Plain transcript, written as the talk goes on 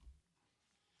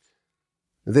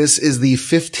This is the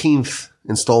 15th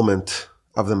installment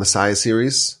of the Messiah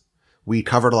series. We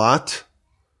covered a lot.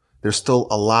 There's still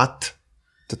a lot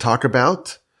to talk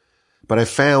about, but I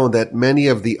found that many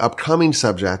of the upcoming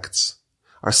subjects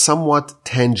are somewhat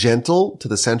tangential to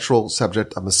the central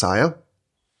subject of Messiah.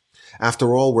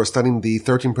 After all, we're studying the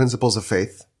 13 principles of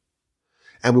faith,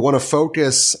 and we want to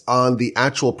focus on the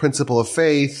actual principle of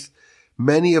faith.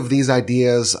 Many of these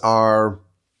ideas are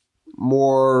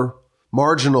more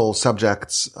marginal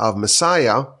subjects of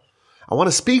Messiah. I want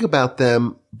to speak about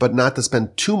them, but not to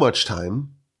spend too much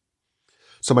time.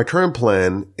 So my current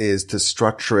plan is to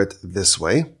structure it this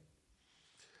way.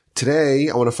 Today,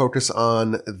 I want to focus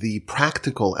on the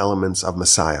practical elements of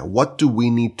Messiah. What do we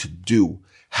need to do?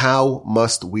 How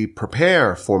must we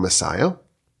prepare for Messiah?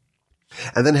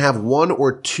 And then have one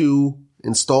or two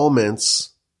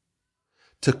installments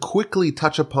to quickly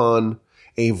touch upon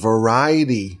a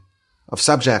variety of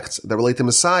subjects that relate to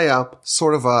Messiah,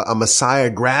 sort of a Messiah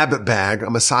grab bag, a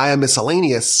Messiah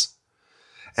miscellaneous.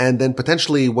 And then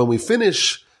potentially when we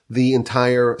finish the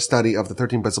entire study of the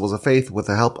 13 principles of faith with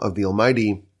the help of the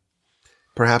Almighty,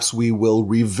 perhaps we will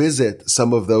revisit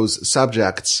some of those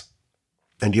subjects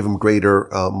and give them greater,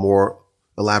 more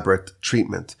elaborate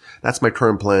treatment. That's my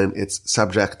current plan. It's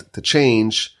subject to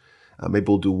change. Maybe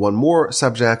we'll do one more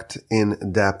subject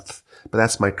in depth, but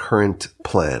that's my current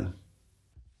plan.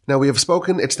 Now, we have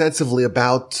spoken extensively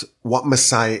about what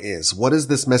Messiah is. What is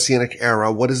this Messianic era?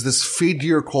 What is this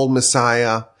figure called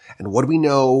Messiah? And what do we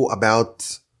know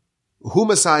about who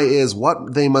Messiah is,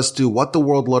 what they must do, what the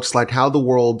world looks like, how the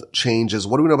world changes?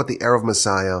 What do we know about the era of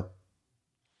Messiah?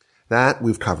 That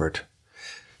we've covered.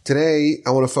 Today,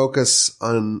 I want to focus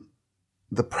on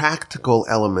the practical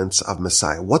elements of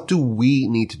Messiah. What do we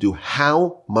need to do?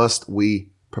 How must we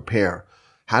prepare?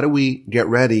 How do we get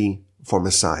ready for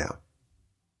Messiah?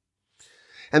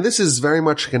 And this is very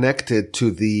much connected to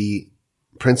the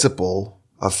principle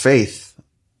of faith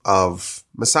of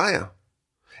Messiah.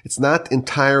 It's not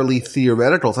entirely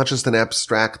theoretical. It's not just an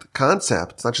abstract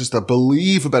concept. It's not just a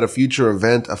belief about a future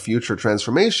event, a future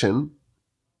transformation.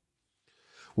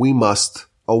 We must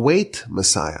await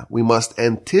Messiah. We must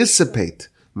anticipate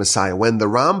Messiah. When the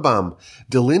Rambam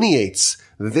delineates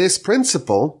this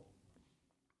principle,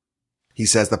 he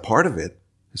says that part of it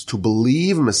is to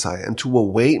believe Messiah and to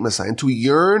await Messiah and to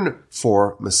yearn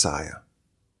for Messiah.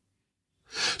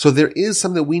 So there is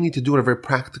something that we need to do at a very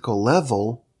practical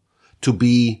level to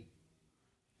be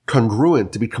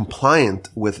congruent, to be compliant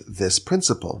with this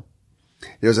principle.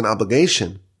 There's an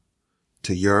obligation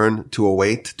to yearn, to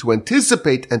await, to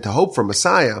anticipate, and to hope for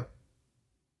Messiah.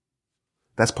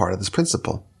 That's part of this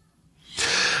principle.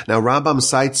 Now, Rambam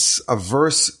cites a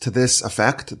verse to this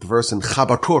effect, the verse in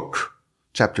Habakkuk,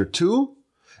 chapter 2.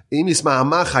 If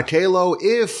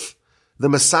the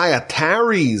Messiah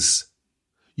tarries,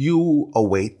 you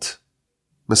await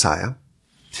Messiah.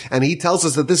 And he tells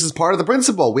us that this is part of the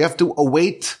principle. We have to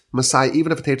await Messiah,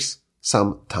 even if it takes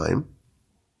some time.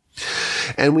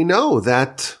 And we know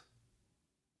that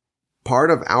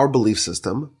part of our belief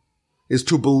system is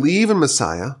to believe in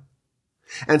Messiah.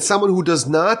 And someone who does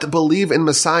not believe in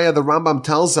Messiah, the Rambam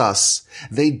tells us,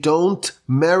 they don't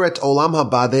merit Olam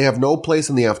Haba. They have no place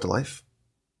in the afterlife.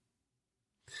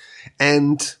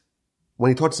 And when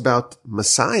he talks about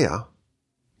Messiah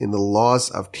in the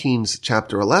Laws of Kings,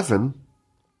 chapter 11,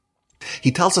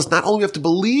 he tells us not only we have to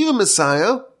believe in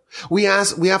Messiah, we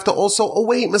have to also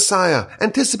await Messiah,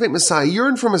 anticipate Messiah,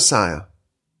 yearn for Messiah.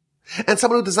 And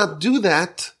someone who does not do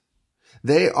that,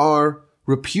 they are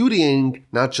repudiating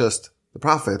not just the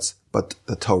prophets, but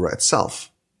the Torah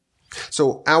itself.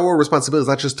 So our responsibility is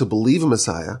not just to believe in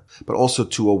Messiah, but also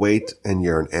to await and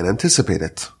yearn and anticipate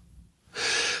it.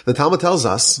 The Talmud tells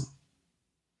us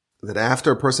that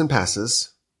after a person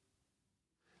passes,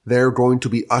 they're going to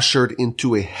be ushered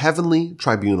into a heavenly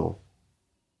tribunal.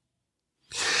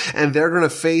 And they're going to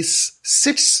face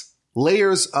 6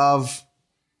 layers of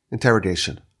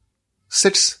interrogation.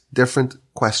 6 different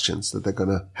questions that they're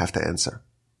going to have to answer.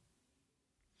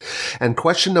 And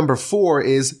question number 4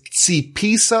 is,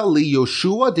 Tzipisa li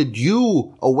Yoshua? Did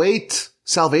you await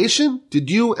salvation?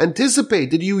 Did you anticipate?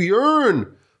 Did you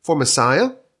yearn for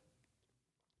Messiah?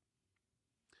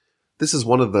 This is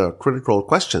one of the critical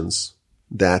questions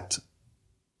that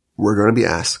we're going to be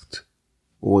asked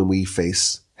when we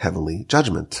face heavenly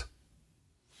judgment.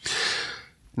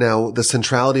 Now, the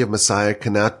centrality of Messiah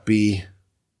cannot be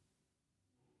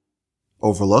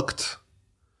overlooked.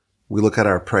 We look at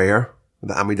our prayer,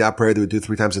 the Amidah prayer that we do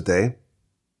 3 times a day.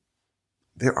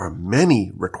 There are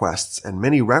many requests and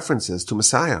many references to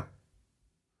Messiah.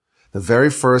 The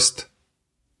very first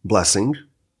blessing,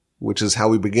 which is how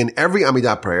we begin every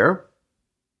Amidah prayer,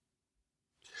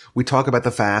 we talk about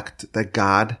the fact that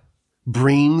God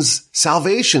brings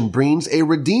salvation, brings a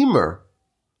redeemer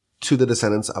to the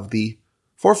descendants of the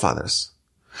forefathers.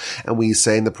 And we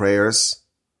say in the prayers,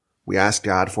 we ask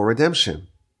God for redemption.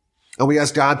 And we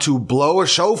ask God to blow a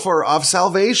shofar of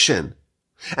salvation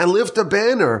and lift a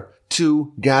banner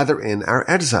to gather in our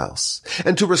exiles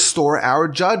and to restore our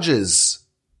judges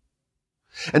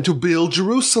and to build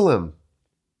Jerusalem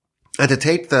and to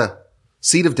take the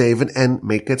seed of David and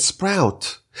make it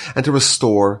sprout and to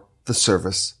restore the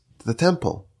service to the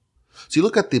temple. So you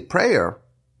look at the prayer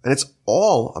and it's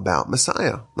all about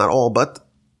Messiah. Not all, but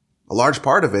a large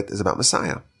part of it is about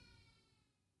Messiah.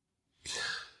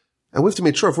 And we have to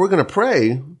make sure if we're going to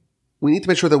pray, we need to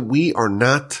make sure that we are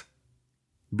not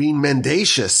being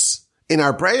mendacious in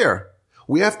our prayer.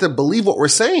 We have to believe what we're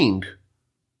saying.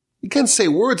 You can't say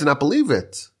words and not believe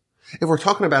it. If we're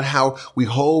talking about how we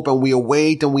hope and we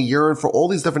await and we yearn for all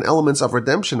these different elements of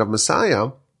redemption of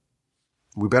Messiah,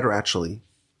 we better actually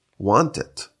want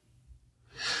it.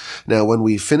 Now, when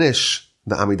we finish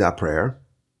the Amidah prayer,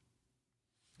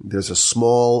 there's a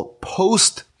small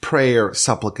post-prayer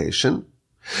supplication.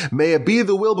 May it be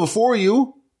the will before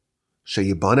you,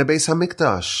 sheyibane beis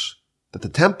hamikdash, that the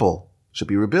temple should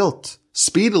be rebuilt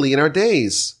speedily in our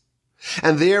days.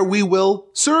 And there we will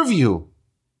serve you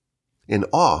in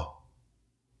awe,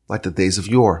 like the days of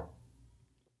yore.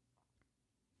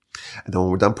 And then when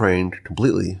we're done praying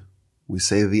completely, we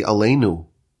say the Aleinu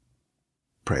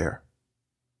prayer.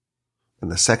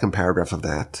 And the second paragraph of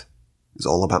that is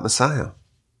all about Messiah.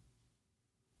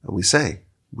 And we say,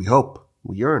 we hope,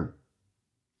 we yearn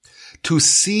to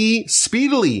see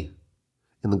speedily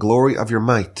in the glory of your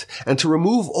might, and to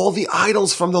remove all the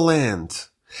idols from the land,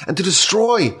 and to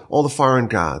destroy all the foreign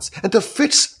gods, and to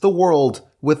fix the world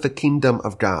with the kingdom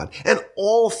of God. And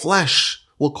all flesh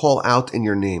will call out in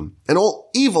your name, and all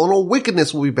evil and all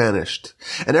wickedness will be banished.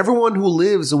 And everyone who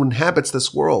lives and inhabits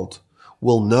this world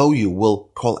will know you, will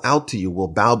call out to you, will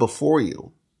bow before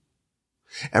you.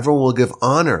 Everyone will give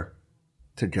honor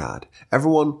to God.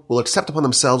 Everyone will accept upon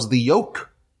themselves the yoke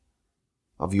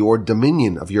of your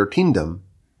dominion, of your kingdom,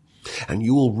 and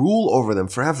you will rule over them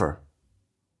forever.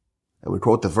 And we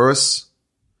quote the verse,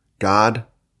 God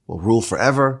will rule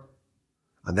forever.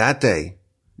 On that day,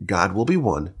 God will be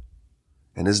one,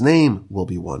 and his name will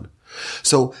be one.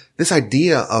 So this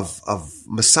idea of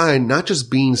Messiah not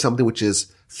just being something which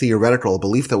is theoretical, a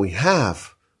belief that we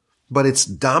have, but it's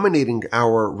dominating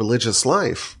our religious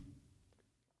life.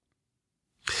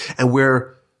 And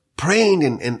we're praying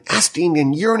and asking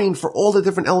and yearning for all the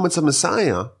different elements of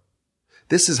Messiah.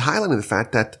 This is highlighting the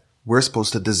fact that we're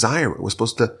supposed to desire it. We're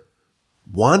supposed to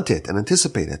want it and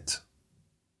anticipate it.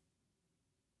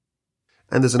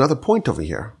 And there's another point over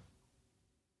here.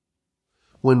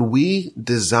 When we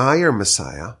desire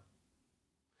Messiah,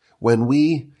 when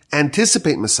we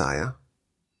anticipate Messiah,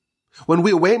 when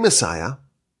we await Messiah,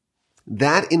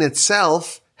 that in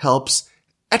itself helps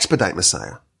expedite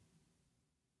Messiah.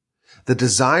 The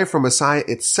desire for Messiah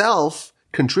itself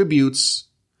contributes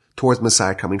towards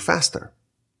Messiah coming faster.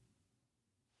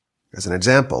 As an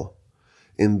example,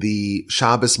 in the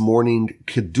Shabbos morning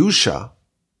Kedusha,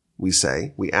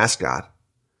 we ask God,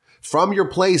 from your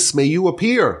place may you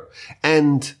appear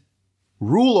and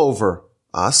rule over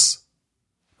us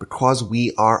because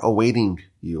we are awaiting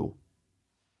you.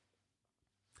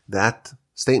 That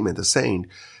statement is saying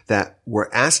that we're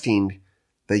asking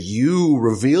that you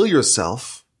reveal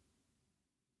yourself,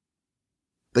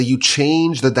 that you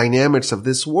change the dynamics of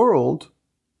this world,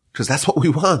 because that's what we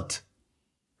want.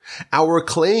 Our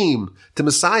claim to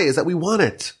Messiah is that we want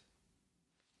it.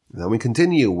 And then we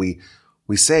continue. We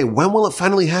say, when will it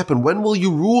finally happen? When will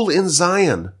you rule in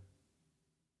Zion?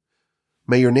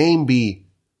 May your name be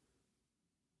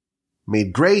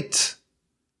made great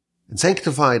and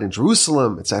sanctified in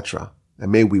Jerusalem, etc.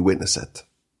 And may we witness it.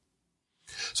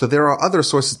 So there are other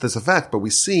sources to this effect, but we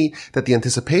see that the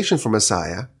anticipation for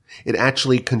Messiah, it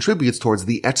actually contributes towards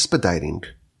the expediting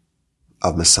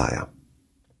of Messiah.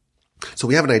 So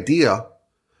we have an idea,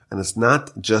 and it's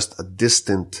not just a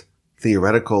distant,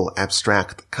 theoretical,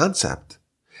 abstract concept.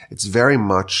 It's very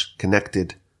much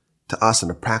connected to us on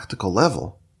a practical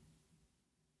level.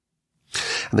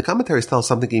 And the commentaries tell us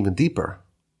something even deeper.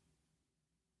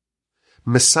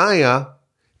 Messiah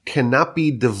cannot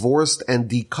be divorced and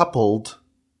decoupled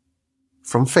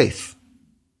from faith.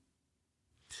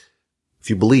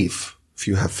 If you believe, if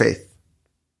you have faith,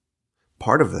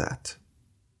 part of that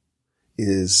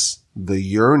is the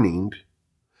yearning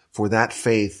for that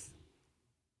faith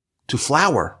to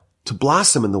flower, to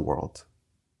blossom in the world.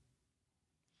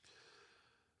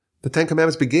 The Ten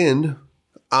Commandments begin,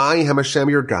 I am Hashem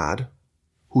your God,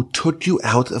 who took you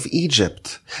out of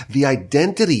Egypt. The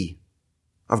identity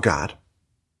of God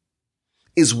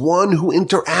is one who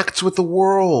interacts with the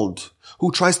world,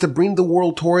 who tries to bring the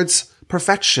world towards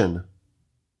perfection.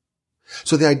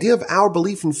 So the idea of our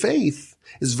belief in faith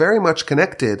is very much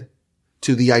connected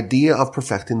to the idea of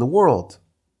perfecting the world.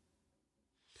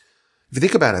 If you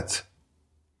think about it,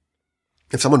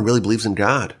 if someone really believes in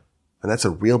God, and that's a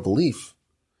real belief,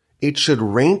 it should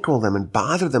rankle them and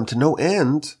bother them to no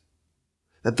end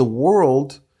that the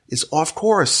world is off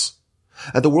course,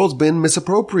 that the world's been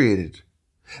misappropriated,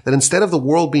 that instead of the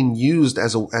world being used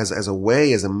as a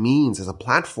way, as a means, as a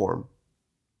platform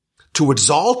to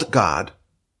exalt God,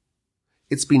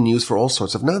 it's being used for all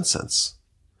sorts of nonsense.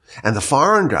 And the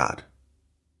foreign God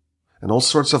and all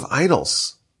sorts of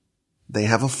idols, they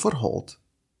have a foothold.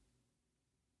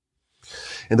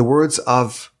 In the words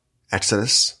of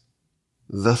Exodus,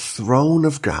 the throne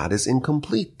of God is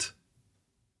incomplete.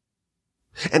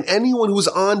 And anyone who's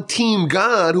on Team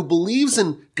God, who believes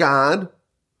in God,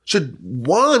 should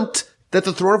want that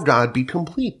the throne of God be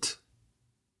complete.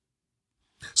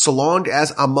 So long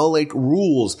as Amalek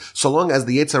rules, so long as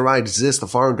the Yetzer Hara exists, the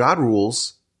foreign God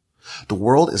rules, the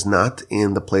world is not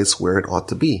in the place where it ought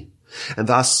to be. And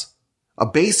thus, a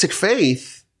basic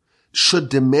faith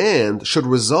should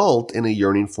result in a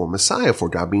yearning for Messiah, for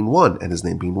God being one and his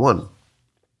name being one.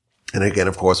 And again,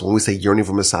 of course, when we say yearning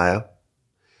for Messiah,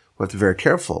 we have to be very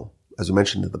careful. As we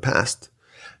mentioned in the past,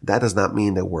 that does not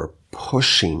mean that we're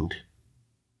pushing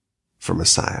for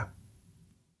Messiah.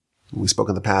 We spoke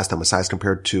in the past how Messiah is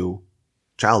compared to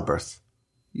childbirth.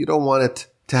 You don't want it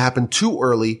to happen too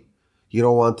early. You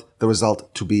don't want the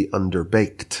result to be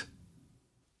underbaked.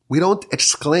 We don't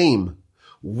exclaim,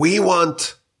 we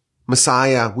want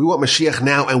Messiah, we want Mashiach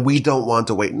now, and we don't want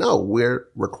to wait. No, we're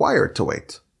required to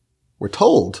wait. We're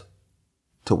told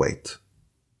to wait.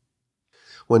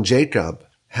 When Jacob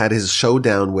had his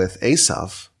showdown with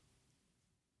Esav,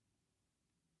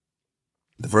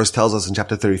 the verse tells us in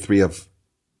chapter 33 of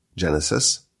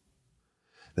Genesis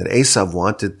that Esav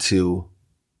wanted to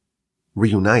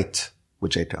reunite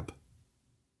with Jacob.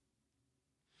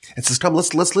 It says, come,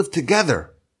 let's live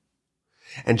together.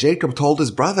 And Jacob told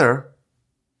his brother,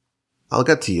 I'll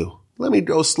get to you. Let me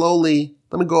go slowly.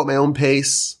 Let me go at my own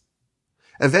pace.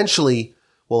 Eventually,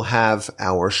 we'll have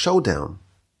our showdown.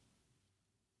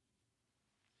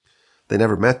 They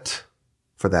never met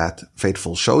for that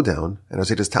fateful showdown. And as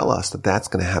they just tell us that that's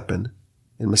going to happen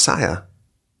in Messiah's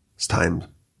time,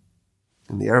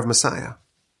 in the era of Messiah.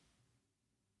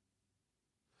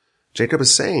 Jacob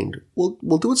is saying,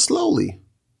 we'll do it slowly.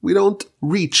 We don't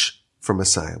reach for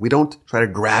Messiah. We don't try to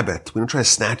grab it. We don't try to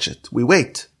snatch it. We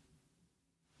wait.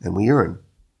 And we yearn.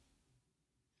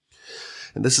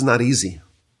 And this is not easy.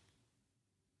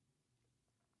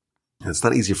 And it's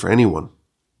not easy for anyone.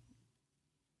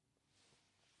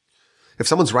 If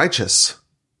someone's righteous,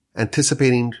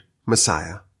 anticipating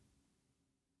Messiah,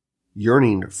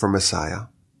 yearning for Messiah,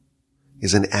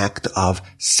 is an act of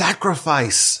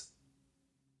sacrifice.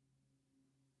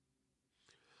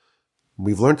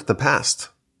 We've learned in the past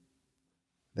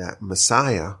that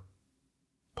Messiah,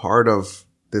 part of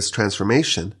this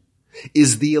transformation,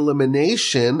 is the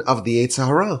elimination of the Yetzer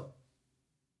Hara.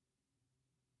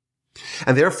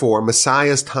 And therefore,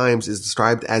 Messiah's times is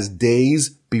described as days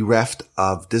bereft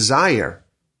of desire.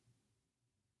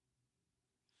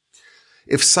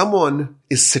 If someone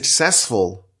is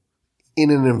successful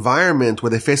in an environment where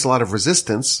they face a lot of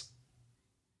resistance,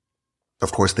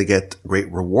 of course they get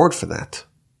great reward for that.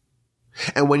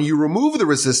 And when you remove the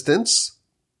resistance,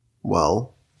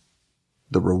 well,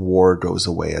 the reward goes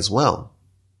away as well.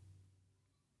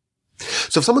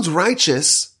 So if someone's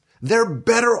righteous, they're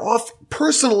better off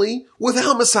personally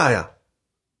without Messiah.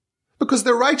 Because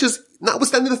they're righteous,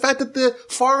 notwithstanding the fact that the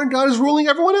foreign God is ruling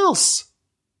everyone else.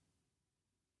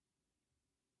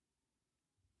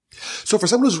 So for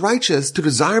someone who's righteous to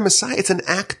desire Messiah, it's an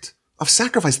act of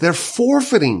sacrifice. They're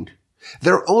forfeiting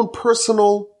their own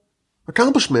personal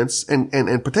accomplishments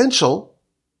and potential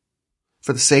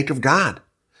for the sake of God,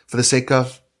 for the sake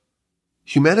of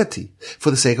humanity, for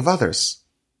the sake of others.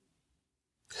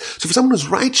 So for someone who's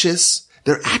righteous,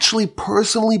 they're actually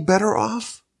personally better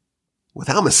off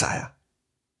without Messiah.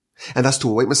 And thus to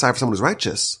await Messiah for someone who's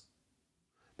righteous,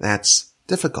 that's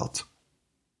difficult.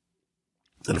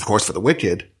 And of course for the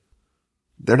wicked,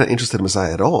 they're not interested in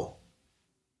Messiah at all.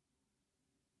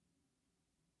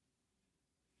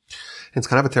 It's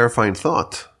kind of a terrifying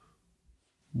thought.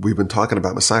 We've been talking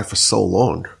about Messiah for so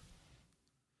long.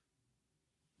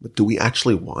 But do we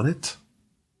actually want it?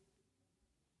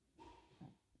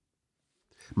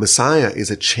 Messiah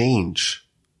is a change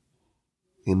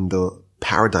in the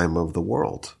paradigm of the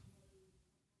world.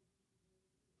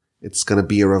 It's going to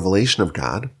be a revelation of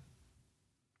God.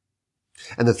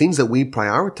 And the things that we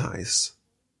prioritize,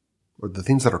 or the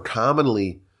things that are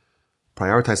commonly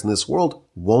prioritized in this world,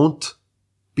 won't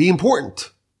be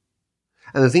important.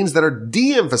 And the things that are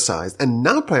de-emphasized and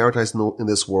not prioritized in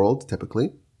this world,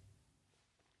 typically,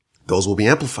 those will be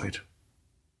amplified.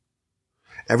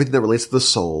 Everything that relates to the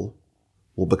soul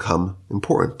will become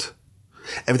important.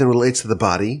 Everything that relates to the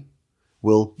body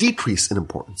will decrease in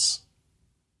importance.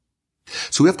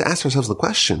 So we have to ask ourselves the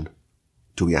question,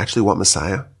 do we actually want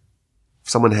Messiah? If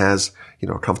someone has,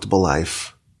 a comfortable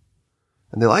life,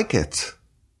 and they like it,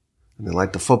 and they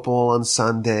like the football on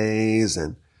Sundays,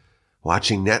 and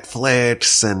watching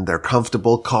Netflix, and their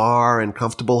comfortable car and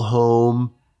comfortable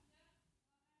home.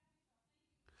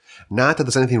 Not that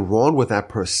there's anything wrong with that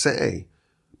per se,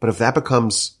 but if that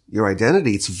becomes your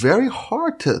identity, it's very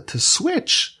hard to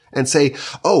switch and say,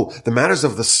 oh, the matters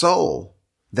of the soul,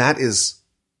 that is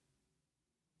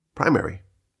primary.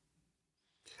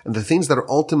 And the things that are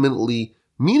ultimately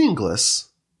meaningless,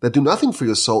 that do nothing for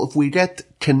your soul, if we get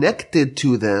connected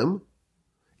to them,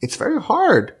 it's very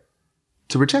hard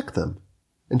to reject them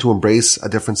and to embrace a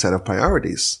different set of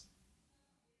priorities.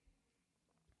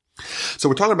 So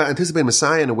we're talking about anticipating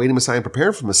Messiah and awaiting Messiah and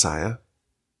preparing for Messiah,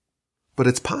 but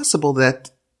it's possible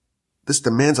that this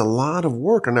demands a lot of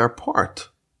work on our part.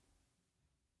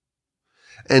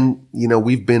 And,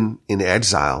 we've been in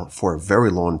exile for a very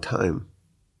long time.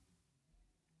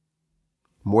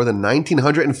 More than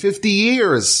 1950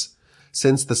 years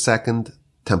since the Second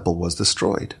Temple was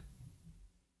destroyed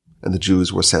and the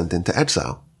Jews were sent into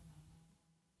exile.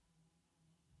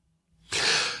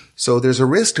 So there's a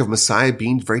risk of Messiah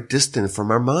being very distant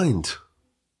from our mind.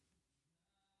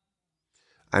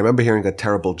 I remember hearing a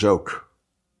terrible joke.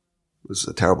 It was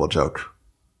a terrible joke.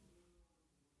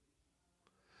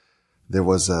 There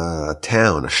was a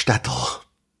town, a shtetl,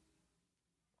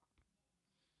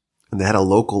 and they had a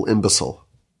local imbecile.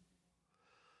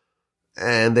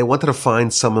 And they wanted to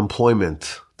find some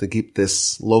employment to keep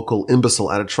this local imbecile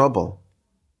out of trouble.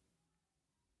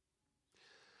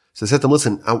 So they said to him,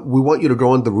 listen, we want you to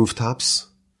go on the rooftops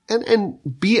and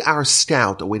be our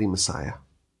scout awaiting Messiah.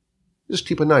 Just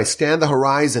keep an eye, stand the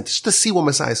horizon just to see when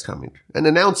Messiah is coming and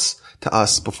announce to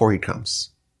us before he comes.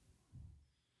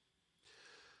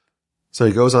 So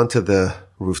he goes onto the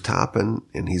rooftop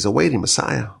and he's awaiting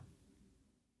Messiah.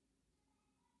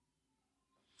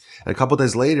 And a couple of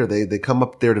days later, they come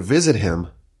up there to visit him.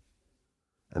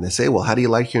 And they say, well, how do you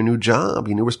like your new job,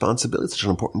 your new responsibility? It's such an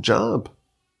important job.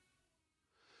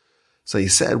 So he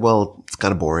said, well, it's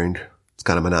kind of boring. It's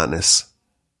kind of monotonous.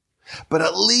 But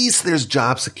at least there's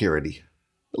job security.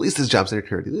 At least there's job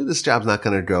security. This job's not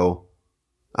going to go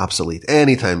obsolete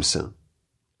anytime soon.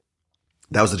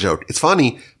 That was the joke. It's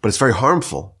funny, but it's very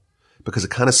harmful because it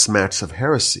kind of smacks of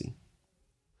heresy.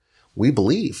 We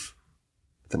believe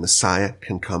the Messiah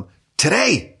can come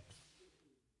today.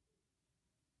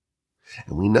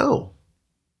 And we know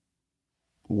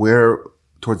we're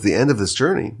towards the end of this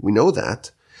journey. We know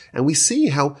that. And we see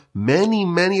how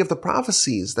many of the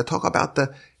prophecies that talk about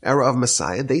the era of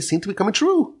Messiah, they seem to be coming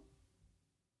true.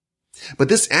 But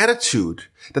this attitude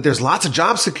that there's lots of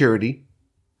job security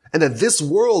and that this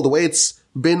world, the way it's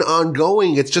been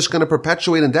ongoing, it's just going to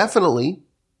perpetuate indefinitely,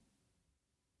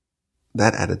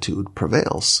 that attitude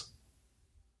prevails.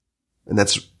 And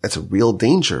that's a real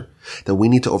danger that we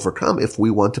need to overcome if we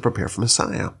want to prepare for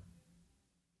Messiah.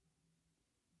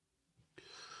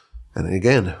 And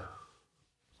again,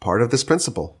 part of this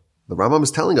principle, the Rambam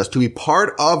is telling us to be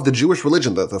part of the Jewish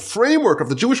religion, the framework of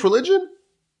the Jewish religion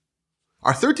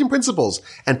are 13 principles.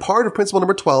 And part of principle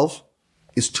number 12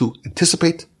 is to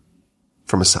anticipate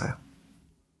for Messiah.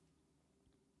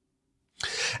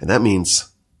 And that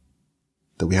means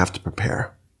that we have to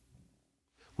prepare.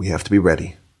 We have to be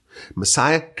ready.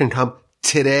 Messiah can come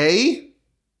today,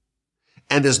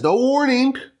 and there's no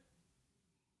warning.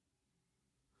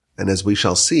 And as we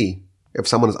shall see, if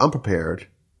someone is unprepared,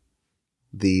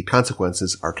 the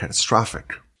consequences are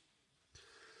catastrophic.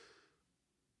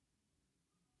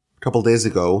 A couple of days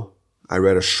ago, I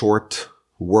read a short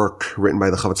work written by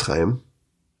the Chofetz Chaim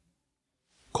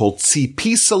called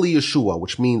Tzipisa Yeshua,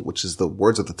 which is the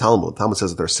words of the Talmud. The Talmud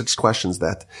says that there are 6 questions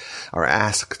that are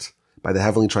asked by the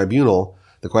heavenly tribunal.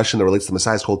 The question that relates to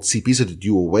Messiah is called Tzipisa, did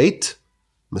you await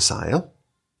Messiah?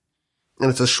 And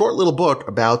it's a short little book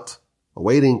about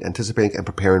awaiting, anticipating, and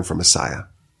preparing for Messiah.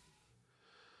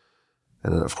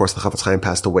 And of course, the Chofetz Chaim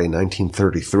passed away in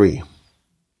 1933.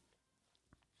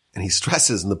 And he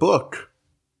stresses in the book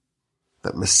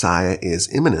that Messiah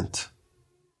is imminent.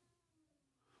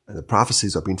 And the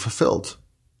prophecies are being fulfilled.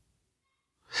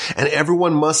 And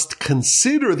everyone must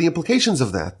consider the implications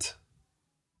of that.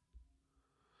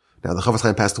 Now, the Chofetz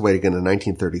Chaim passed away again in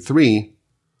 1933,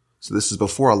 so this is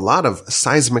before a lot of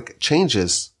seismic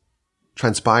changes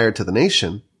transpired to the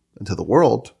nation and to the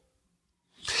world.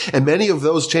 And many of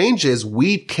those changes,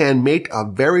 we can make a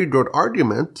very good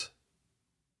argument,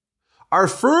 are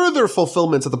further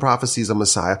fulfillments of the prophecies of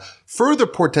Messiah, further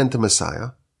portend to Messiah.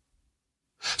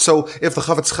 So if the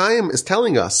Chofetz Chaim is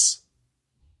telling us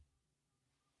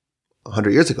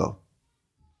 100 years ago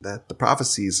that the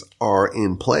prophecies are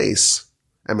in place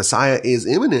and Messiah is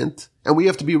imminent and we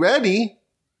have to be ready,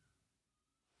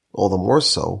 all the more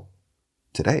so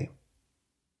today.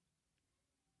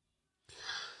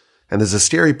 And there's a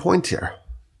scary point here.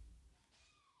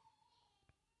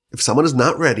 If someone is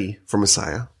not ready for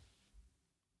Messiah,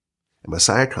 and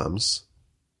Messiah comes,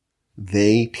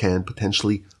 they can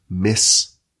potentially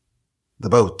miss the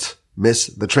boat, miss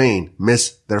the train,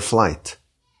 miss their flight.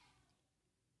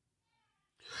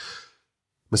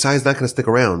 Messiah is not going to stick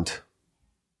around,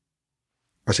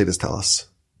 Rashidas tell us,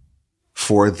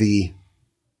 for the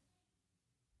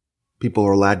people who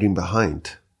are lagging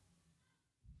behind.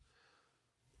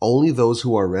 Only those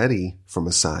who are ready for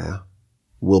Messiah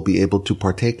will be able to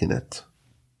partake in it.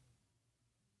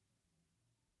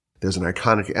 There's an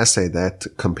iconic essay that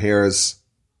compares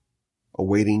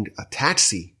awaiting a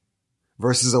taxi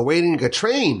versus awaiting a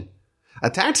train.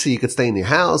 A taxi, you could stay in your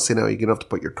house, you don't have to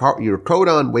put your coat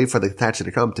on, wait for the taxi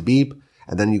to come to beep,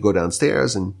 and then you go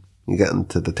downstairs and you get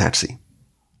into the taxi.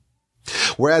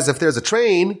 Whereas if there's a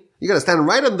train, you got to stand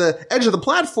right on the edge of the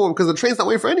platform because the train's not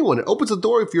waiting for anyone. It opens the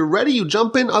door. If you're ready, you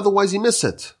jump in. Otherwise, you miss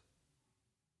it.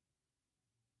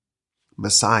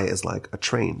 Messiah is like a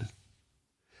train.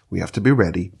 We have to be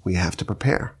ready. We have to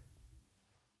prepare.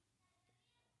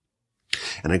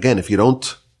 And again, if you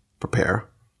don't prepare,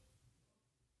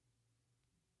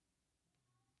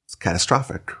 it's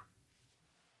catastrophic.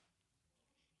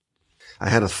 I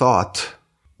had a thought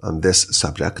on this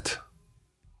subject.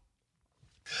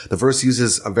 The verse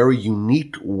uses a very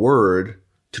unique word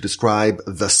to describe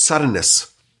the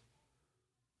suddenness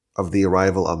of the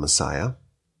arrival of Messiah.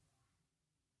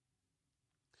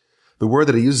 The word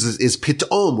that it uses is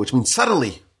pitom, which means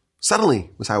suddenly.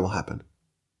 Suddenly, Messiah will happen.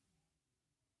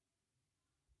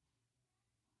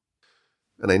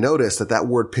 And I noticed that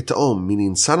word pitom,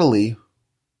 meaning suddenly,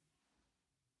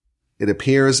 it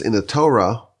appears in the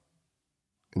Torah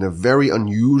in a very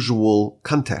unusual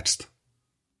context.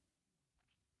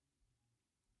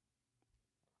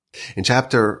 In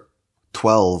chapter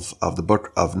 12 of the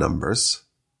book of Numbers,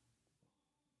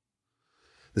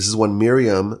 this is when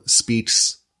Miriam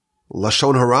speaks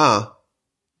Lashon Hara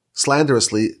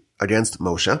slanderously against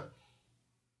Moshe.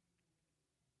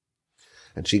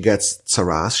 And she gets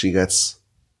tsaras, she gets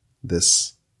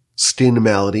this skin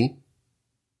malady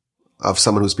of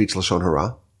someone who speaks Lashon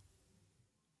Hara.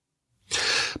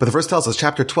 But the verse tells us,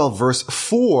 chapter 12, verse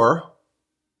 4,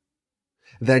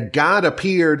 that God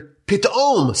appeared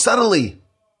pitom, suddenly,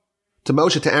 to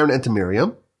Moshe, to Aaron, and to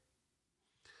Miriam,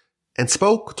 and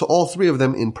spoke to all three of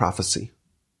them in prophecy.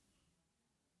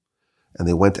 And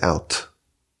they went out.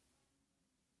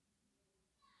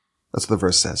 That's what the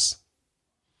verse says.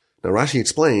 Now Rashi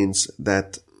explains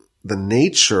that the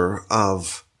nature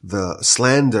of the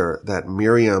slander that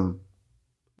Miriam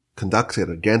conducted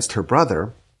against her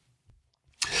brother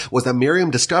was that Miriam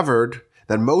discovered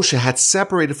that Moshe had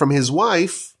separated from his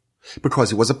wife because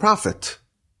he was a prophet.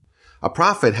 A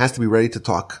prophet has to be ready to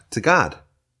talk to God.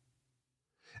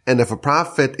 And if a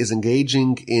prophet is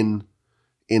engaging in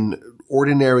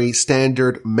ordinary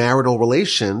standard marital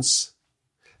relations,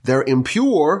 they're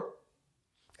impure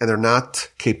and they're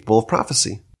not capable of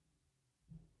prophecy.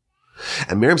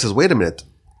 And Miriam says, wait a minute,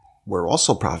 we're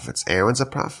also prophets. Aaron's a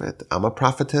prophet. I'm a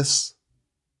prophetess.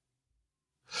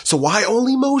 So why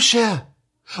only Moshe?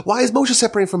 Why is Moshe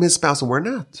separating from his spouse and we're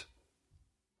not?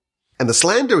 And the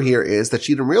slander here is that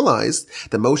she didn't realize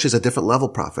that Moshe is a different level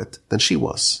prophet than she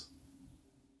was.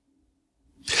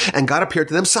 And God appeared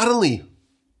to them suddenly.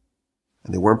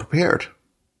 And they weren't prepared.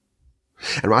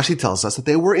 And Rashi tells us that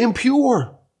they were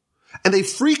impure. And they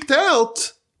freaked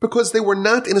out because they were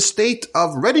not in a state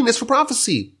of readiness for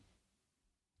prophecy.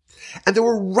 And they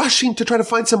were rushing to try to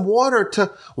find some water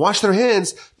to wash their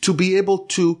hands to be able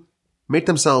to make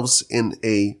themselves in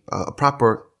a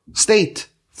proper state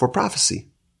for prophecy.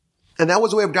 And that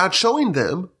was a way of God showing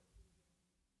them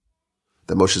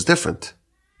that Moshe is different.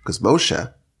 Because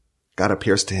Moshe, God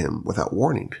appears to him without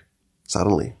warning,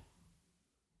 suddenly.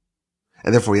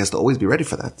 And therefore he has to always be ready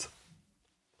for that.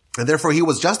 And therefore he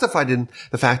was justified in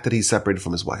the fact that he's separated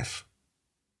from his wife.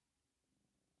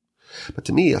 But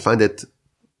to me, I find it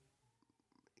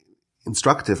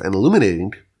instructive and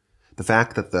illuminating the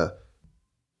fact that the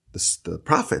the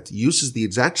prophet uses the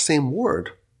exact same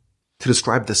word to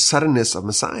describe the suddenness of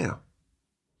Messiah.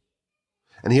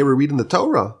 And here we read in the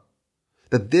Torah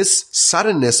that this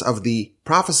suddenness of the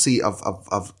prophecy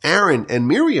of Aaron and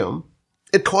Miriam,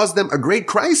 it caused them a great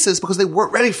crisis because they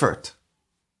weren't ready for it.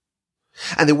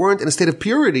 And they weren't in a state of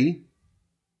purity.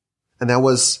 And that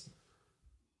was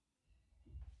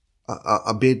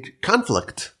a big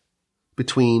conflict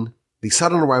between the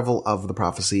sudden arrival of the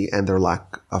prophecy and their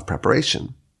lack of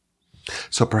preparation.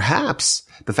 So perhaps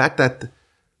the fact that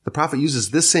the prophet uses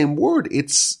this same word,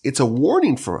 it's a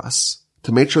warning for us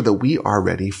to make sure that we are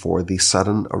ready for the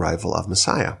sudden arrival of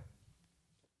Messiah.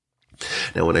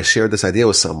 Now, when I shared this idea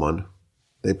with someone,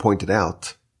 they pointed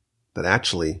out that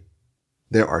actually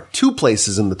there are 2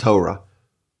 places in the Torah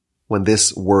when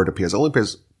this word appears. It only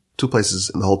appears 2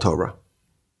 places in the whole Torah.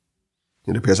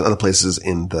 It appears in other places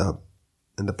in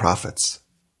the prophets.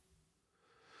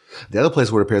 The other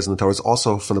place where it appears in the Torah is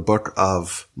also from the book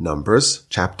of Numbers,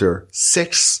 chapter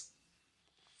 6.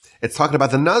 It's talking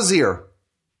about the Nazir.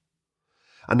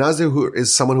 A Nazir who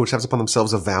is someone who has upon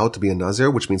themselves a vow to be a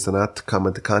Nazir, which means to not come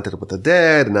into contact with the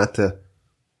dead, and not to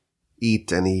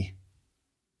eat any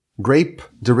grape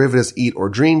derivatives, eat or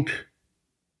drink,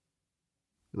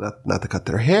 not to cut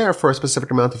their hair for a specific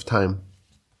amount of time.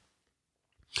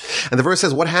 And the verse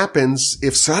says, what happens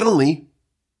if suddenly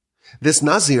this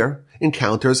Nazir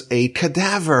encounters a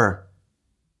cadaver?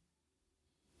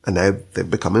 And now they've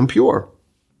become impure.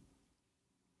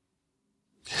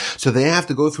 So they have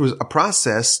to go through a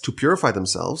process to purify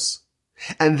themselves,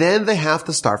 and then they have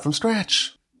to start from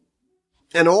scratch.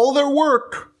 And all their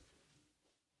work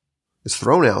is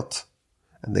thrown out,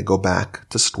 and they go back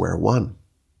to square one.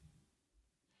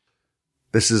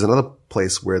 This is another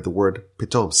place where the word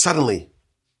pitom, suddenly,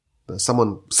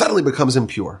 someone suddenly becomes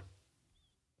impure.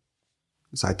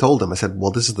 So I told them, I said,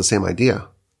 well, this is the same idea.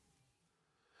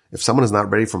 If someone is not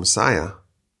ready for Messiah,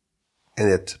 and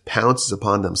it pounces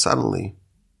upon them suddenly,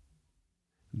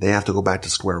 they have to go back to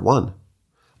square one.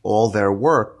 All their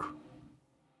work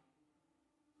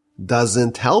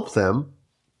doesn't help them.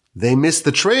 They miss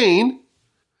the train.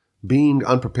 Being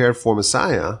unprepared for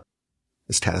Messiah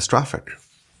is catastrophic.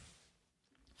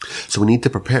 So we need to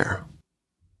prepare.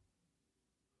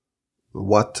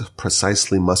 What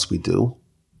precisely must we do?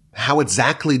 How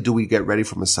exactly do we get ready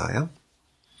for Messiah?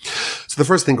 So the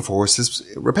first thing, of course, is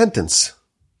repentance.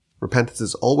 Repentance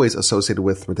is always associated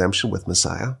with redemption, with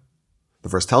Messiah. The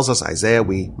verse tells us, Isaiah,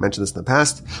 we mentioned this in the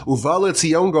past, Uva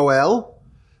leTzion goel,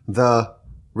 the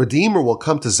Redeemer will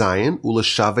come to Zion,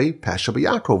 Ulashave Pasha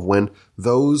b'Yaakov, when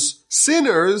those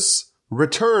sinners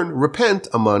repent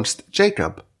amongst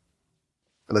Jacob.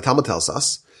 And the Talmud tells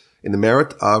us, in the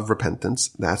merit of repentance,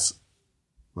 that's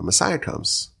when Messiah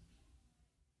comes.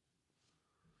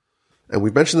 And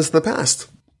we've mentioned this in the past.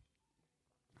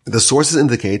 The sources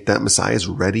indicate that Messiah is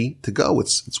ready to go.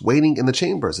 It's waiting in the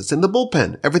chambers. It's in the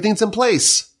bullpen. Everything's in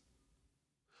place.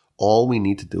 All we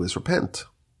need to do is repent.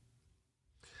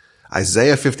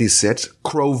 Isaiah 56,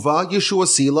 Krova Yeshua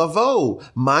Silavo.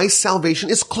 My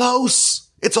salvation is close.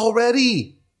 It's all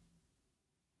ready.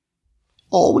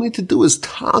 All we need to do is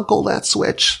toggle that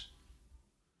switch.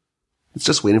 It's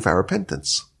just waiting for our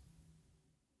repentance.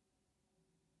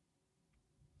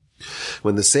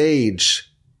 When the sage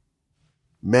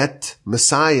met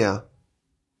Messiah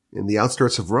in the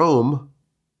outskirts of Rome,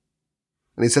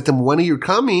 and he said to him, when are you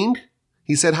coming?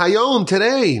 He said, Hayom,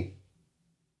 today.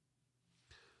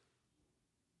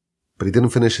 But he didn't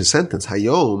finish his sentence.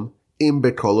 Hayom im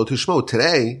bekolo tushmo.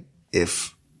 Today,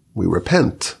 if we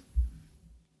repent.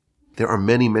 There are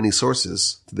many, many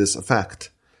sources to this effect.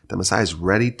 The Messiah is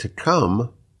ready to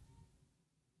come.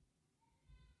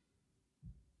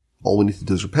 All we need to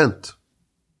do is repent.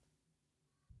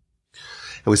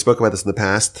 And we spoke about this in the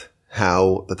past,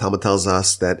 how the Talmud tells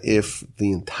us that if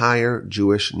the entire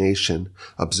Jewish nation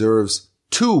observes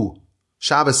 2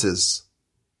 Shabbases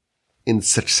in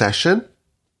succession,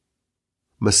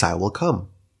 Messiah will come.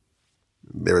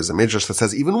 There is a midrash that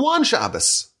says even 1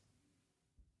 Shabbos.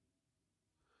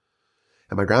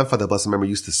 And my grandfather, blessed memory,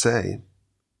 used to say,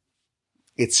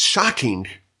 it's shocking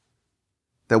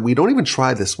that we don't even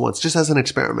try this once, just as an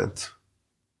experiment.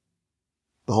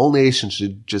 The whole nation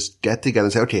should just get together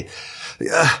and say, okay,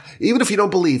 even if you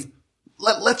don't believe,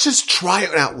 let's just try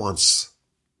it out once.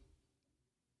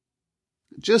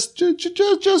 Just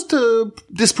to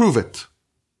disprove it.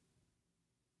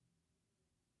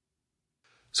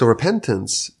 So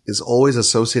repentance is always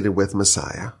associated with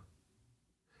Messiah.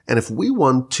 And if we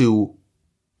want to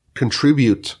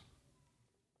contribute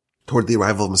toward the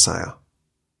arrival of Messiah,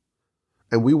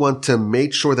 and we want to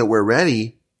make sure that we're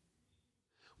ready,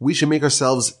 we should make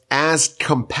ourselves as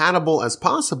compatible as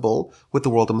possible with the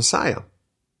world of Messiah.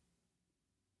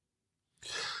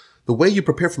 The way you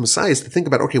prepare for Messiah is to think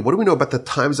about, okay, what do we know about the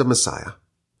times of Messiah?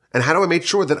 And how do I make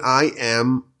sure that I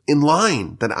am in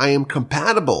line, that I am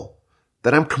compatible,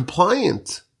 that I'm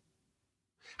compliant?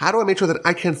 How do I make sure that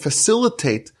I can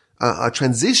facilitate a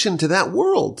transition to that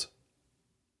world?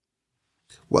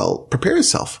 Well, prepare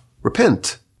yourself.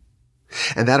 Repent.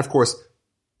 And that, of course,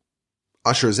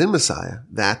 ushers in Messiah.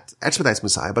 That expedites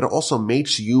Messiah, but it also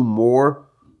makes you more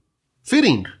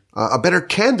fitting, a better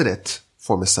candidate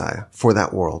for Messiah, for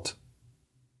that world.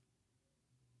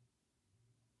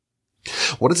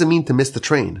 What does it mean to miss the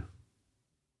train?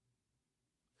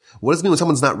 What does it mean when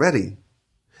someone's not ready?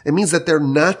 It means that they're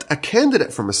not a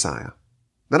candidate for Messiah.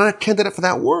 They're not a candidate for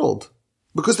that world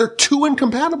because they're too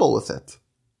incompatible with it.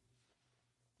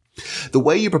 The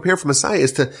way you prepare for Messiah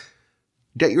is to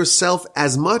get yourself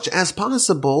as much as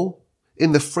possible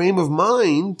in the frame of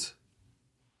mind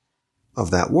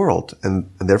of that world.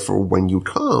 And therefore, when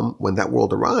that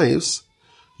world arrives,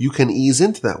 you can ease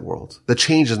into that world. The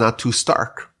change is not too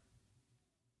stark.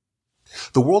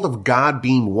 The world of God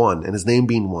being one and his name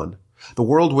being one. The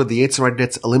world where the Yetzer Hara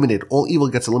gets eliminated, all evil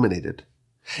gets eliminated.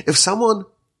 If someone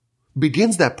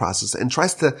begins that process and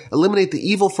tries to eliminate the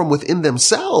evil from within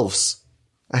themselves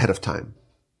ahead of time,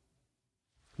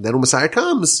 then when Messiah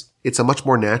comes, it's a much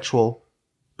more natural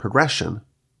progression.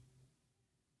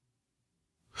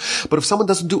 But if someone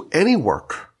doesn't do any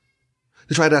work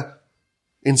to try to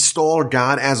install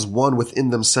God as one within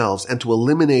themselves and to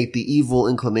eliminate the evil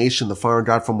inclination, the foreign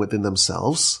God from within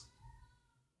themselves,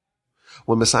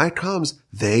 when Messiah comes,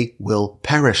 they will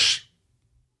perish.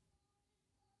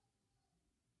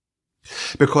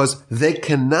 Because they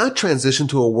cannot transition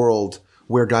to a world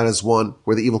where God is one,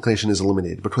 where the evil inclination is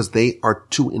eliminated, because they are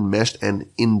too enmeshed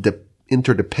and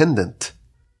interdependent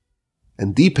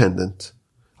and dependent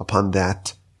upon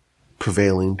that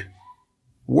prevailing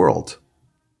world.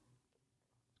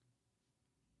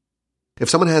 If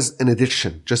someone has an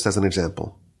addiction, just as an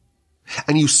example,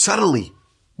 and you suddenly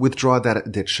withdraw that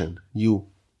addiction, you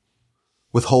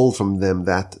withhold from them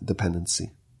that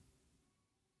dependency,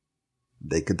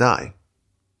 they could die.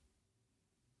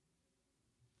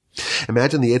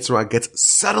 Imagine the Yetzer Hara gets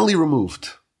suddenly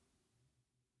removed.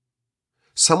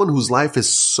 Someone whose life is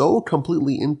so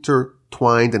completely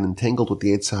intertwined and entangled with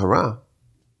the Yetzer Hara,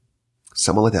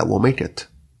 someone like that will make it.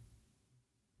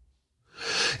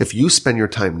 If you spend your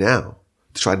time now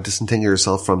to try to disentangle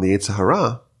yourself from the Yetzer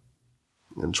Hara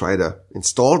and try to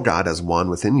install God as one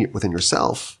within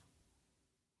yourself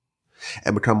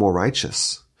and become more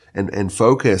righteous and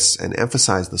focus and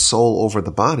emphasize the soul over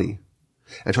the body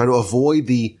and try to avoid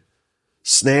the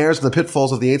snares and the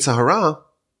pitfalls of the Yetzer Hara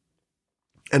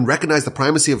and recognize the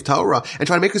primacy of Torah and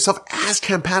try to make yourself as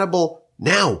compatible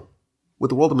now with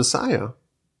the world of Messiah,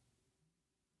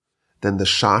 then the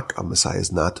shock of Messiah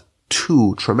is not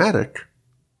too traumatic.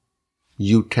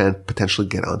 You can potentially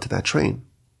get onto that train.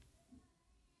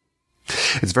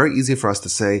 It's very easy for us to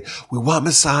say, we want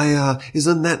Messiah.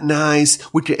 Isn't that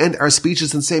nice? We can end our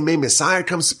speeches and say, may Messiah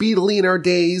come speedily in our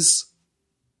days.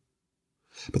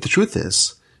 But the truth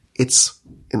is, it's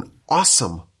an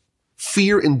awesome,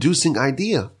 fear-inducing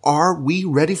idea. Are we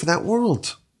ready for that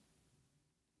world?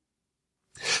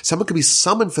 Someone could be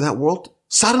summoned for that world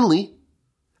suddenly,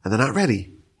 and they're not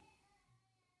ready.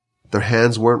 Their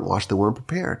hands weren't washed, they weren't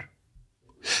prepared.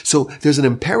 So there's an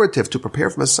imperative to prepare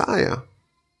for Messiah.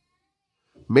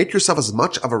 Make yourself as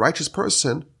much of a righteous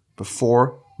person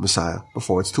before Messiah,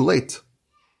 before it's too late.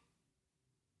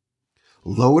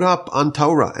 Load up on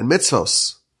Torah and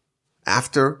mitzvos.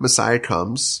 After Messiah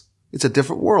comes, it's a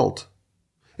different world.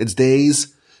 It's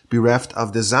days bereft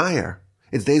of desire.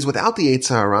 It's days without the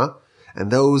Yetzer Hara,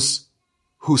 and those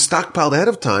who stockpiled ahead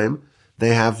of time,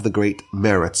 they have the great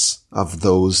merits of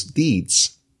those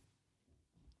deeds.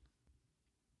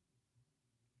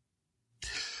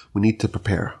 We need to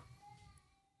prepare.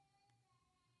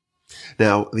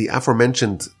 Now, the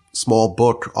aforementioned small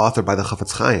book authored by the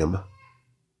Chafetz Chaim,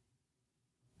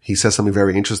 he says something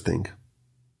very interesting.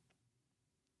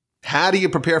 How do you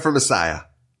prepare for Messiah?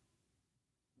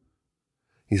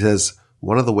 He says,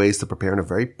 one of the ways to prepare on a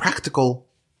very practical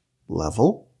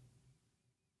level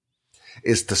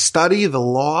is to study the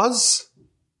laws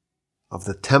of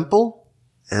the temple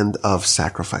and of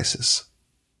sacrifices.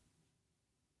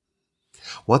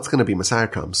 What's going to be? Messiah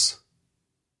comes.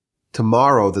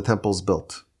 Tomorrow the temple's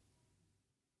built.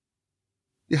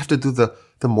 You have to do the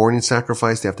morning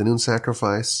sacrifice, the afternoon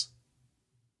sacrifice.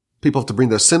 People have to bring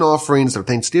their sin offerings, their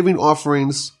Thanksgiving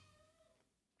offerings.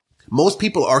 Most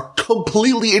people are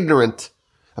completely ignorant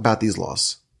about these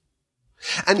laws.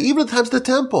 And even at the times of the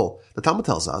temple, the Talmud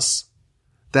tells us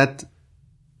that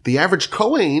the average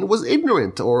Kohen was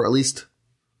ignorant, or at least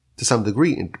to some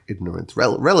degree ignorant,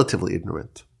 relatively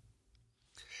ignorant.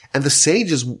 And the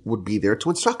sages would be there to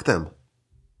instruct them.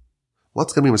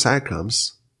 What's going to be when Messiah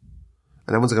comes?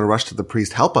 And everyone's going to rush to the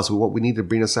priest, help us. We need to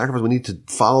bring a sacrifice. We need to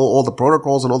follow all the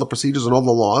protocols and all the procedures and all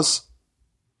the laws.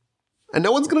 And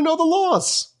no one's going to know the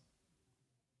laws.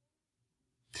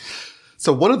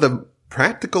 So one of the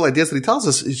practical ideas that he tells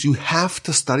us is you have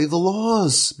to study the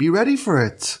laws. Be ready for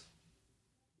it.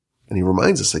 And he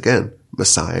reminds us again,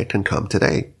 Messiah can come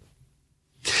today.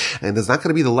 And there's not going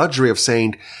to be the luxury of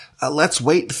saying, let's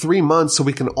wait 3 months so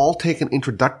we can all take an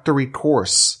introductory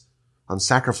course on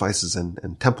sacrifices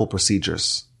and temple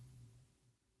procedures.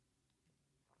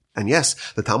 And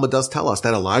yes, the Talmud does tell us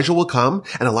that Elijah will come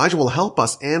and Elijah will help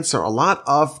us answer a lot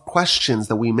of questions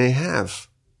that we may have.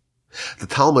 The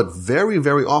Talmud very,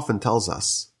 very often tells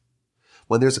us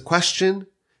when there's a question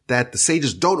that the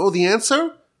sages don't know the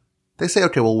answer, they say,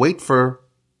 okay, we'll wait for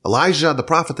Elijah, the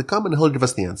prophet, to come and he'll give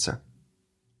us the answer.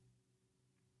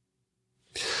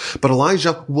 But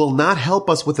Elijah will not help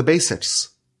us with the basics.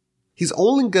 He's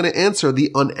only going to answer the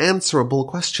unanswerable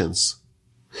questions.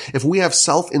 If we have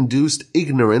self-induced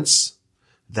ignorance,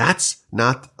 that's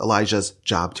not Elijah's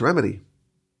job to remedy.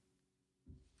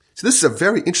 So this is a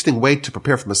very interesting way to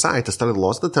prepare for Messiah, to study the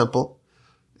laws of the temple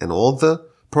and all the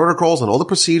protocols and all the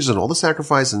procedures and all the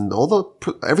sacrifice and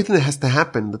everything that has to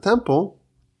happen in the temple.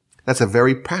 That's a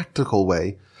very practical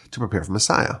way to prepare for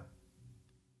Messiah.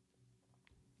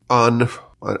 On,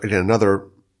 again, another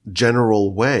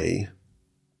general way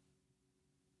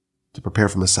to prepare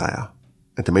for Messiah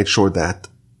and to make sure that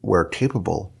we're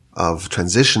capable of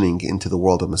transitioning into the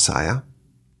world of Messiah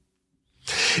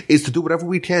is to do whatever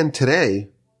we can today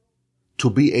to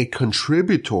be a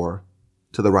contributor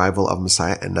to the arrival of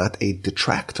Messiah and not a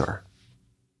detractor.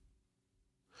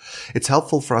 It's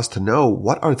helpful for us to know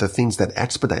what are the things that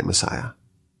expedite Messiah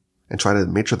and try to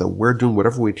make sure that we're doing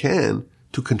whatever we can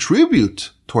to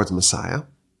contribute towards Messiah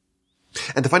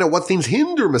and to find out what things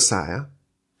hinder Messiah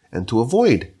and to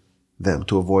avoid them,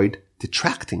 to avoid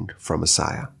detracting from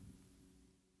Messiah.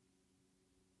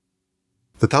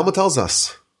 The Talmud tells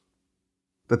us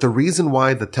that the reason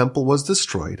why the temple was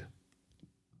destroyed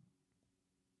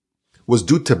was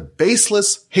due to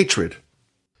baseless hatred.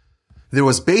 There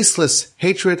was baseless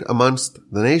hatred amongst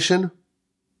the nation,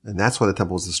 and that's why the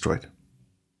temple was destroyed.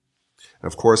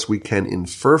 And of course, we can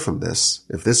infer from this,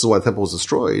 if this is why the temple was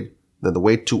destroyed, then the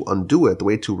way to undo it, the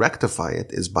way to rectify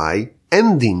it, is by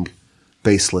ending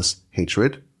baseless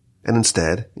hatred and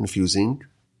instead infusing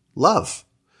love,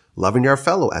 loving our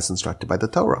fellow as instructed by the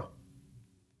Torah.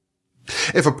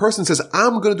 If a person says,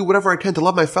 I'm going to do whatever I can to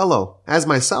love my fellow as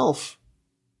myself,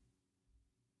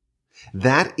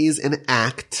 that is an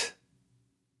act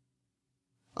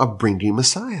of bringing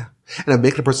Messiah and of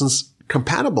making a person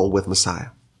compatible with Messiah.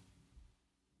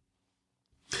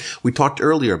 We talked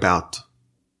earlier about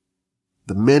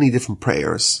the many different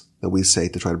prayers that we say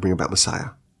to try to bring about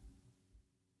Messiah.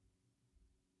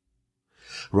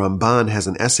 Ramban has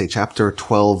an essay, chapter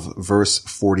 12, verse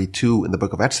 42 in the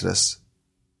book of Exodus.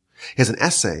 He has an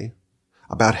essay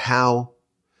about how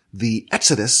the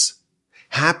Exodus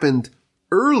happened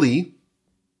early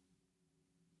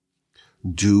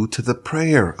due to the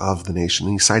prayer of the nation.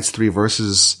 He cites 3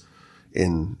 verses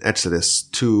in Exodus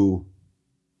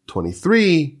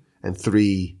 2:23 and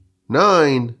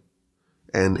 3:9,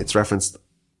 and it's referenced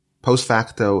post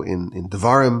facto in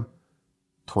Devarim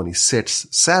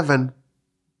 26:7.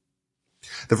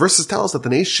 The verses tell us that the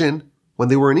nation, when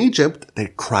they were in Egypt, they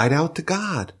cried out to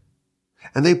God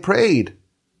and they prayed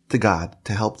to God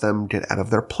to help them get out of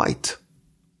their plight.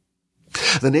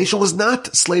 The nation was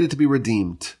not slated to be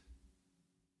redeemed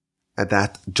at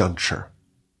that juncture,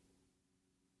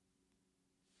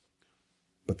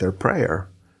 but their prayer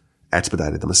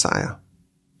expedited the Messiah.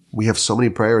 We have so many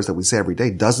prayers that we say every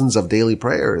day, dozens of daily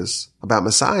prayers about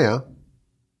Messiah.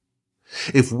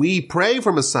 If we pray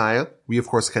for Messiah, we of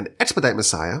course can expedite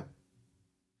Messiah,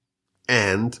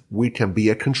 and we can be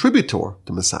a contributor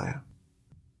to Messiah.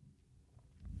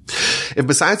 If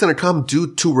Messiah is going to come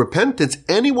due to repentance,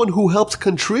 anyone who helps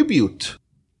contribute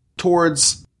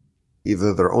towards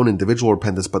either their own individual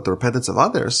repentance, but the repentance of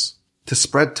others, to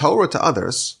spread Torah to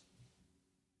others,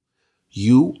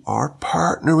 you are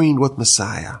partnering with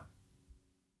Messiah.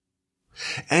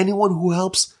 Anyone who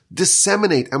helps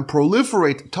disseminate and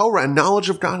proliferate Torah and knowledge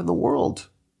of God in the world,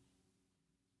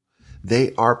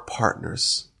 they are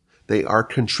partners. They are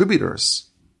contributors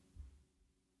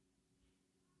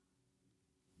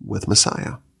with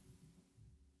Messiah.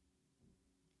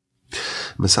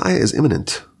 Messiah is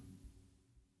imminent.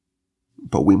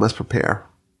 But we must prepare.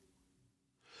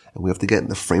 And we have to get in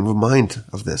the frame of mind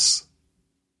of this.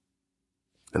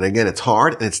 And again, it's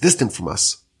hard and it's distant from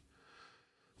us.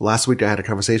 Last week I had a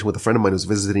conversation with a friend of mine who's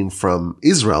visiting from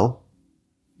Israel.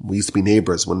 We used to be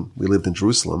neighbors when we lived in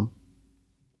Jerusalem.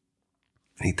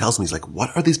 And he tells me, he's like,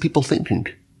 what are these people thinking?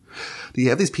 Do you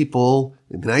have these people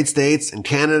in the United States and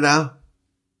Canada,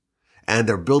 and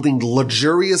they're building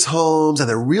luxurious homes, and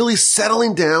they're really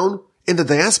settling down in the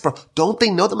diaspora? Don't they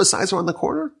know the Messiah's around the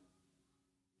corner?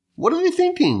 What are they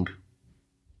thinking?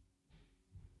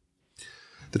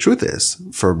 The truth is,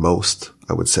 for most,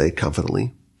 I would say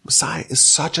confidently, Messiah is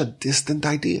such a distant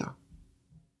idea.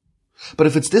 But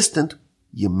if it's distant,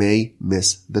 you may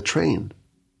miss the train.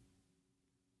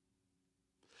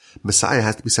 Messiah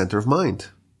has to be center of mind.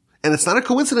 And it's not a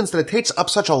coincidence that it takes up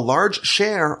such a large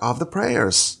share of the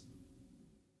prayers.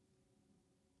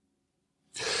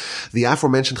 The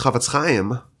aforementioned Chafetz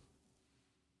Chaim,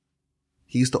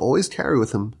 he used to always carry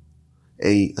with him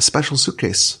a special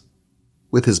suitcase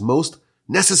with his most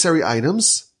necessary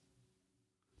items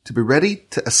to be ready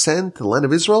to ascend to the land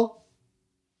of Israel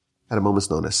at a moment's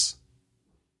notice.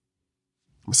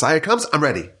 Messiah comes, I'm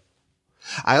ready.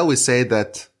 I always say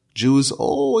that Jews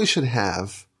always should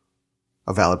have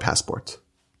a valid passport,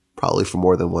 probably for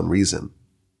more than one reason.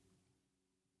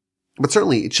 But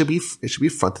certainly it should be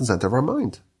front and center of our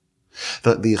mind.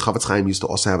 The Chafetz Chaim used to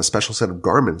also have a special set of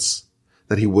garments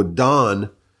that he would don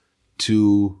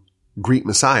to greet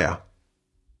Messiah.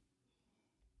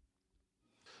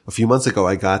 A few months ago,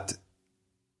 I got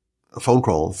a phone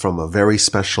call from a very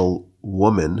special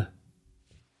woman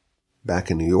back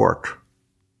in New York.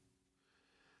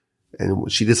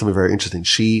 And she did something very interesting.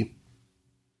 She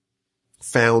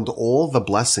found all the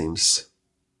blessings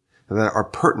that are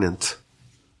pertinent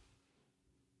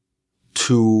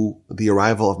to the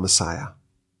arrival of Messiah.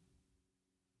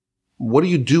 What do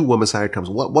you do when Messiah comes?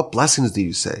 What blessings do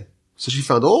you say? So she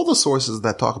found all the sources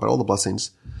that talk about all the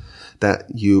blessings that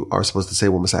you are supposed to say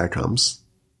when Messiah comes.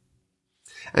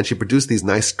 And she produced these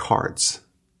nice cards.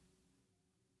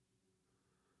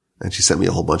 And she sent me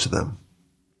a whole bunch of them.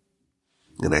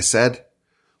 And I said,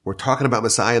 we're talking about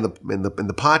Messiah in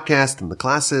the podcast, in the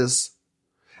classes.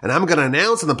 And I'm going to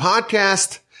announce in the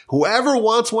podcast, whoever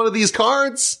wants one of these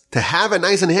cards to have it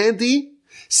nice and handy,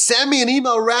 send me an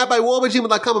email, rabbiwolbe@gmail.com.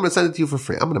 I'm going to send it to you for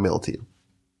free. I'm going to mail it to you.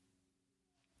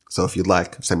 So if you'd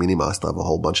like, send me an email. I still have a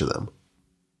whole bunch of them.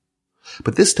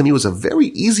 But this to me was a very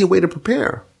easy way to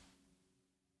prepare.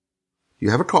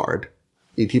 You have a card.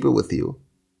 You keep it with you.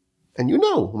 And you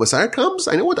know, when Messiah comes,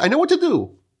 I know what to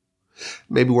do.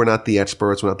 Maybe we're not the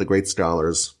experts. We're not the great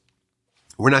scholars.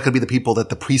 We're not going to be the people that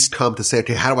the priests come to say,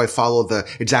 okay, how do I follow the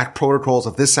exact protocols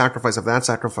of this sacrifice, of that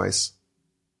sacrifice?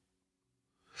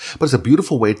 But it's a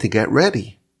beautiful way to get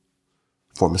ready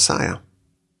for Messiah.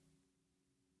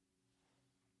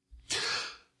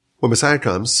 When Messiah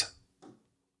comes,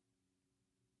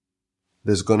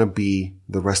 there's going to be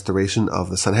the restoration of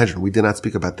the Sanhedrin. We did not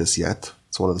speak about this yet.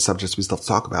 It's one of the subjects we still have to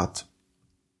talk about.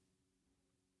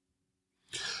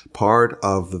 Part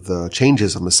of the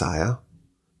changes of Messiah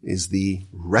is the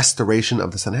restoration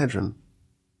of the Sanhedrin.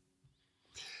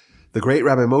 The great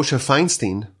Rabbi Moshe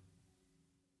Feinstein,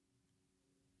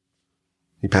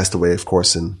 he passed away, of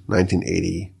course, in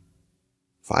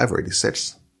 1985 or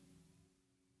 86.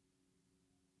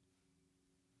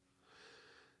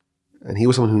 And he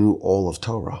was someone who knew all of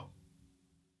Torah.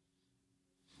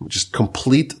 Just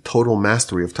complete, total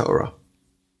mastery of Torah.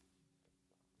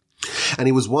 And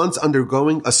he was once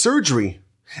undergoing a surgery.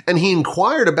 And he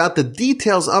inquired about the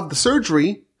details of the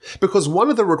surgery because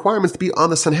one of the requirements to be on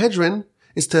the Sanhedrin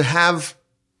is to have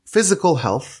physical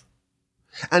health.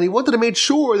 And he wanted to make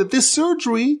sure that this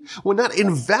surgery would not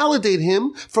invalidate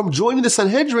him from joining the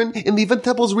Sanhedrin in the event the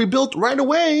temple is rebuilt right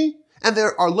away. And they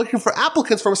are looking for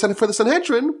applicants for the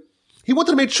Sanhedrin. He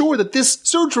wanted to make sure that this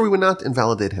surgery would not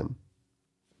invalidate him.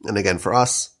 And again, for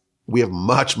us, we have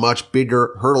much, much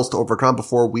bigger hurdles to overcome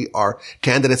before we are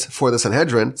candidates for the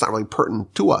Sanhedrin. It's not really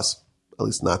pertinent to us. At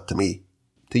least not to me.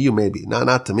 To you, maybe.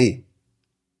 Not to me.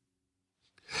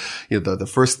 You know, the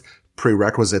first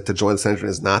prerequisite to join the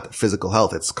Sanhedrin is not physical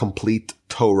health. It's complete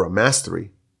Torah mastery.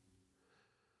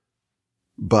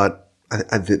 But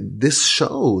this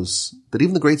shows that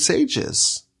even the great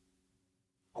sages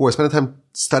who are spending time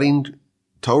studying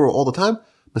Torah all the time,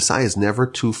 Messiah is never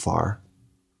too far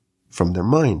from their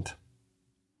mind.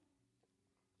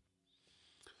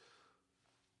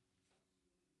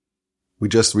 We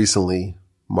just recently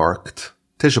marked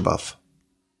Tisha B'Av,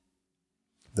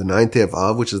 the 9th day of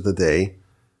Av, which is the day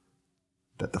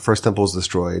that the first temple was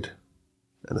destroyed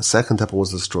and the second temple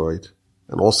was destroyed,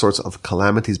 and all sorts of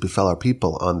calamities befell our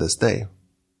people on this day.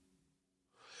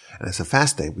 And it's a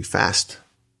fast day. We fast.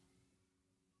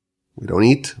 We don't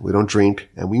eat, we don't drink,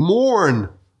 and we mourn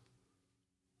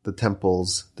the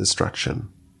temple's destruction.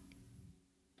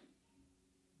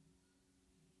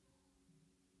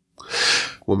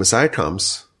 When Messiah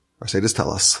comes, our sages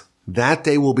tell us, that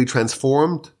day will be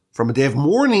transformed from a day of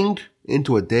mourning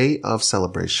into a day of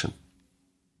celebration.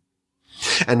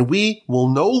 And we will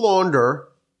no longer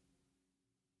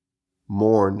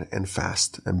mourn and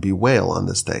fast and bewail on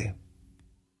this day.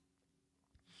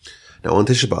 Now on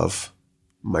Tisha B'Av,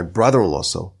 my brother-in-law,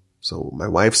 so my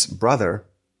wife's brother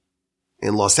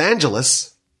in Los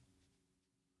Angeles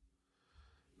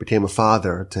became a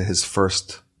father to his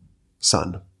first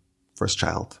son, first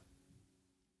child.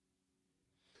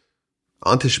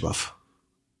 On Tisha B'Av.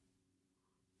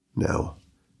 Now,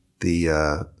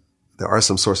 there are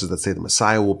some sources that say the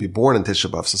Messiah will be born on Tisha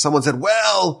B'Av. So someone said,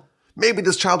 well, maybe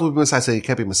this child will be Messiah. I say he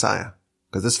can't be Messiah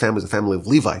because this family is a family of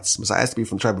Levites. Messiah has to be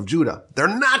from the tribe of Judah. They're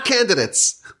not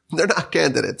candidates. They're not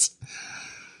candidates.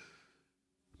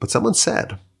 But someone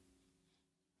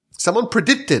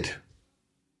predicted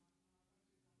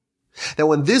that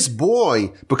when this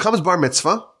boy becomes bar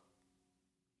mitzvah,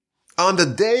 on the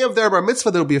day of their bar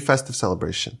mitzvah, there will be a festive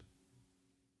celebration.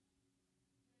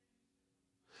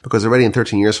 Because already in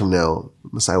 13 years from now,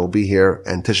 Messiah will be here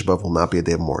and Tisha B'Av will not be a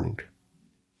day of mourning.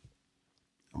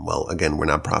 Well, again, we're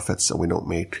not prophets, so we don't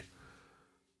make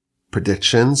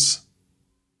predictions.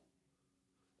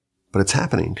 But it's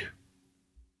happening.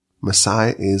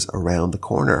 Messiah is around the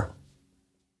corner.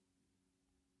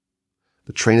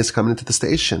 The train is coming into the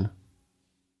station.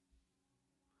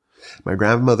 My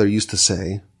grandmother used to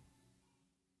say,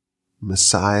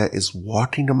 Messiah is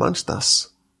walking amongst us.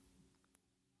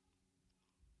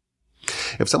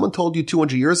 If someone told you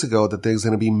 200 years ago that there's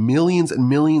going to be millions and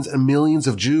millions and millions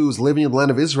of Jews living in the land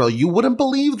of Israel, you wouldn't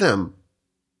believe them.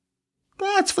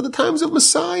 That's for the times of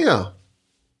Messiah.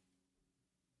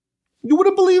 You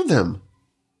wouldn't believe them.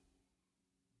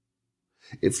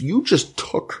 If you just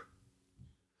took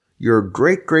your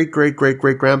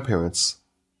great-great-great-great-great-grandparents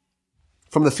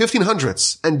from the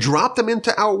 1500s and dropped them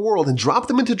into our world and dropped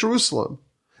them into Jerusalem,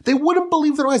 they wouldn't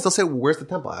believe their eyes. They'll say, well, where's the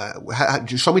temple?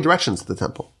 Show me directions to the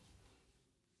temple.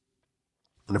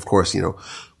 And of course,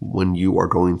 when you are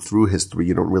going through history,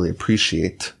 you don't really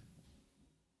appreciate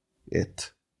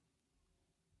it.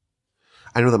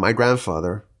 I know that my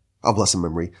grandfather, of blessed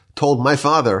memory, told my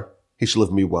father he should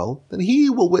live me well, that he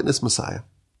will witness Messiah.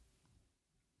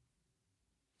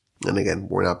 And again,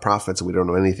 we're not prophets and we don't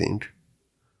know anything.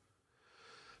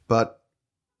 But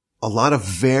a lot of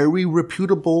very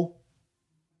reputable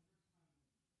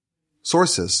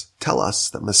sources tell us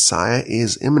that Messiah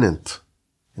is imminent.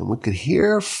 And we could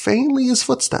hear faintly his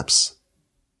footsteps.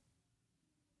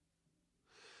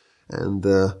 And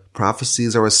the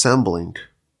prophecies are assembling.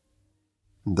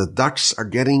 And the ducks are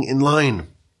getting in line.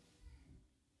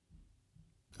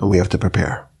 And we have to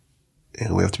prepare.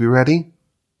 And we have to be ready.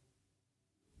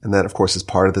 And that, of course, is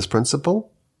part of this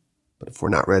principle. But if we're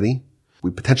not ready,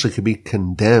 we potentially could be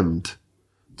condemned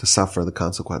to suffer the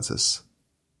consequences.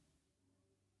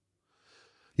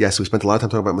 Yes, we spent a lot of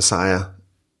time talking about Messiah,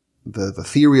 the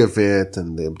theory of it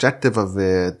and the objective of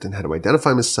it and how to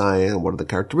identify Messiah and what are the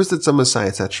characteristics of Messiah,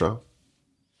 etc.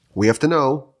 We have to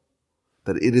know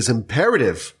that it is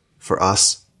imperative for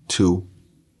us to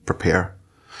prepare.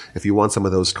 If you want some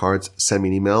of those cards, send me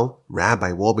an email,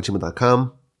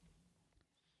 rabbiwolbe@gmail.com.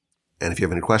 And if you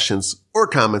have any questions or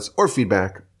comments or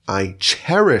feedback, I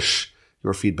cherish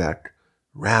your feedback,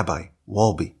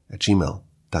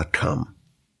 rabbiwolbe@gmail.com.